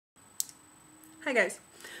Hi guys.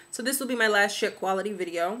 So this will be my last shit quality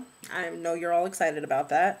video. I know you're all excited about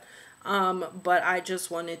that. But I just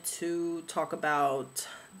wanted to talk about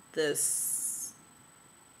the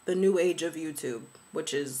new age of YouTube,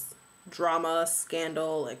 which is drama,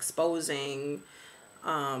 scandal, exposing,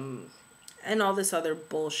 and all this other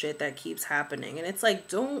bullshit that keeps happening. And it's like,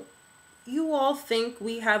 don't you all think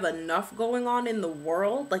we have enough going on in the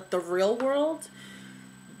world, like the real world,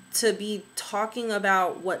 to be talking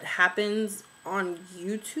about what happens on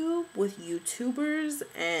YouTube with YouTubers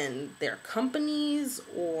and their companies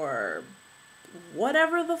or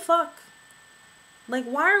whatever the fuck? Like,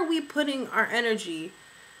 why are we putting our energy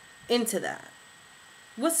into that?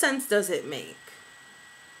 What sense does it make?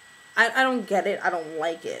 I don't get it. I don't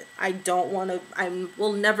like it. I don't want to. I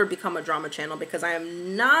will never become a drama channel because I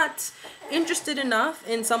am not interested enough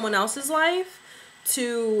in someone else's life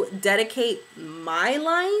to dedicate my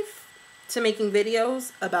life to making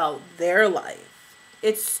videos about their life.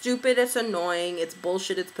 It's stupid, it's annoying, it's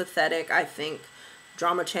bullshit, it's pathetic. I think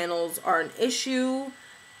drama channels are an issue.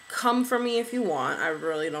 Come for me if you want. I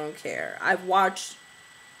really don't care. I've watched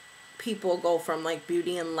people go from like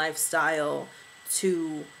beauty and lifestyle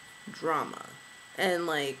to drama and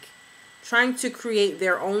like trying to create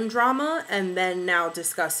their own drama and then now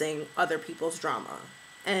discussing other people's drama.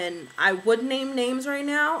 And I would name names right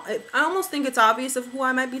now. I almost think it's obvious of who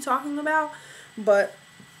I might be talking about, but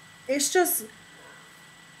it's just,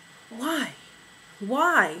 why?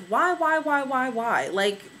 Why?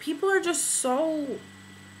 Like, people are just so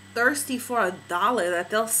thirsty for $1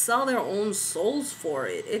 that they'll sell their own souls for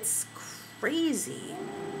it. It's crazy.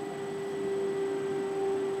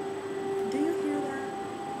 Do you hear that?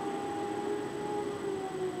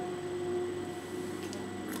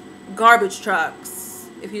 Garbage trucks.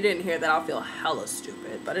 If you didn't hear that, I'll feel hella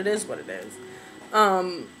stupid, but it is what it is.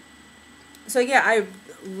 So yeah, I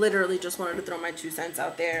literally just wanted to throw my 2 cents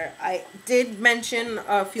out there. I did mention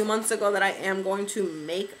a few months ago that I am going to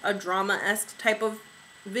make a drama-esque type of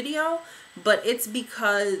video, but it's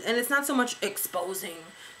because, and it's not so much exposing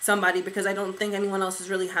somebody because I don't think anyone else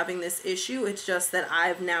is really having this issue. It's just that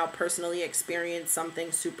I've now personally experienced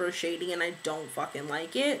something super shady and I don't fucking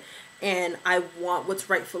like it, and I want what's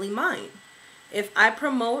rightfully mine. If I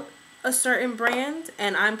promote a certain brand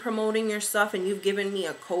and I'm promoting your stuff and you've given me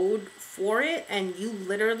a code for it and you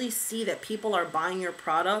literally see that people are buying your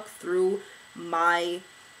product through my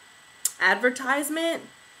advertisement,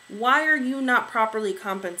 why are you not properly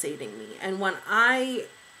compensating me? And when I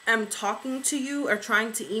am talking to you or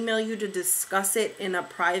trying to email you to discuss it in a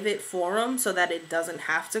private forum so that it doesn't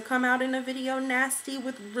have to come out in a video nasty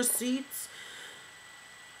with receipts,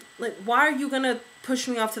 like, why are you gonna push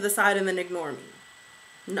me off to the side and then ignore me?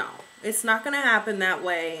 No, it's not gonna happen that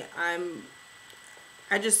way. I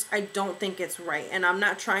don't think it's right. And I'm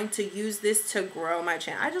not trying to use this to grow my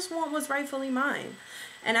channel. I just want what's rightfully mine.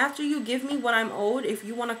 And after you give me what I'm owed, if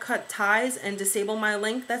you want to cut ties and disable my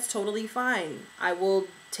link, that's totally fine. I will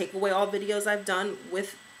take away all videos I've done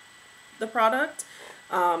with the product.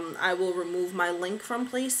 I will remove my link from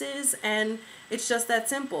places, and it's just that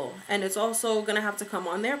simple. And it's also going to have to come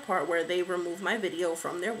on their part where they remove my video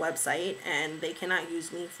from their website and they cannot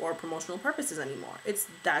use me for promotional purposes anymore. It's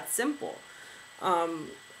that simple.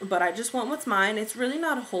 But I just want what's mine. It's really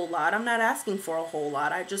not a whole lot. I'm not asking for a whole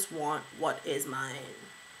lot. I just want what is mine.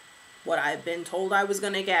 What I've been told I was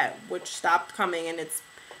going to get, which stopped coming, and it's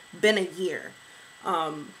been a year.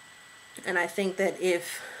 And I think that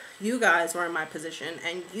if you guys were in my position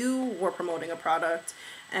and you were promoting a product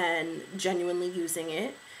and genuinely using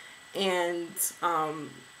it, and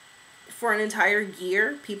for an entire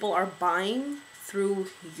year people are buying through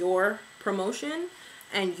your promotion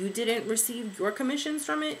and you didn't receive your commissions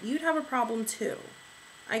from it, you'd have a problem too.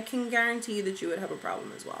 I can guarantee you that you would have a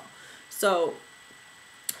problem as well. So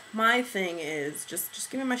my thing is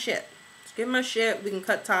just give me my shit. Just give me my shit. We can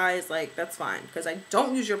cut ties. Like, that's fine, because I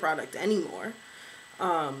don't use your product anymore.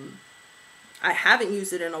 I haven't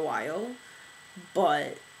used it in a while,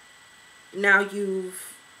 but now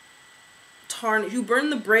you've you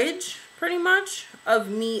burned the bridge pretty much of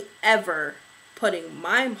me ever putting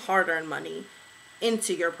my hard-earned money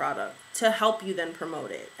into your product to help you then promote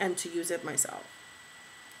it and to use it myself.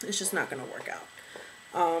 It's just not going to work out.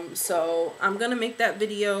 So I'm going to make that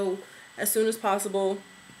video as soon as possible.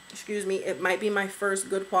 Excuse me. It might be my first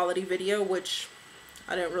good quality video, which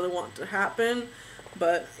I didn't really want to happen,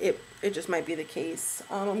 but it just might be the case.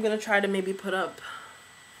 I'm going to try to maybe put up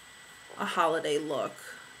a holiday look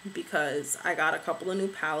because I got a couple of new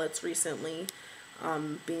palettes recently,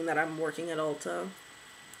 being that I'm working at Ulta,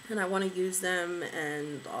 and I want to use them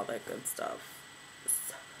and all that good stuff.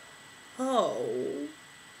 So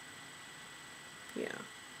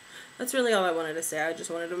that's really all I wanted to say. I just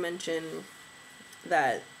wanted to mention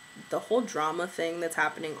that the whole drama thing that's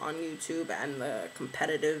happening on YouTube and the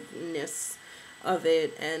competitiveness of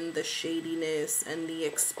it and the shadiness and the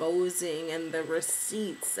exposing and the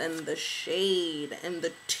receipts and the shade and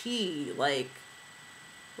the tea, like,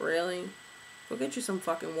 really? Go get you some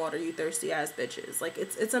fucking water, you thirsty ass bitches. Like,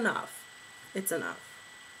 it's enough. It's enough.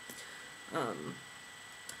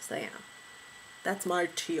 So yeah. That's my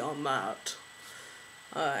tea on that.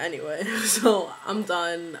 Anyway, so I'm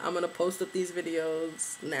done. I'm gonna post up these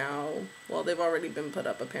videos now. Well, they've already been put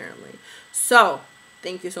up apparently. So,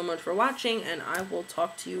 thank you so much for watching, and I will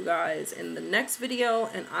talk to you guys in the next video,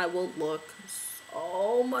 and I will look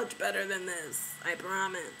so much better than this. I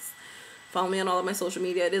promise. Follow me on all of my social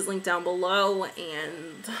media. It is linked down below,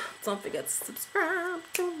 and don't forget to subscribe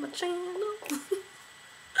to my channel.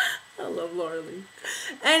 I love Laura Lee.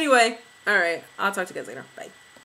 Anyway, alright, I'll talk to you guys later. Bye.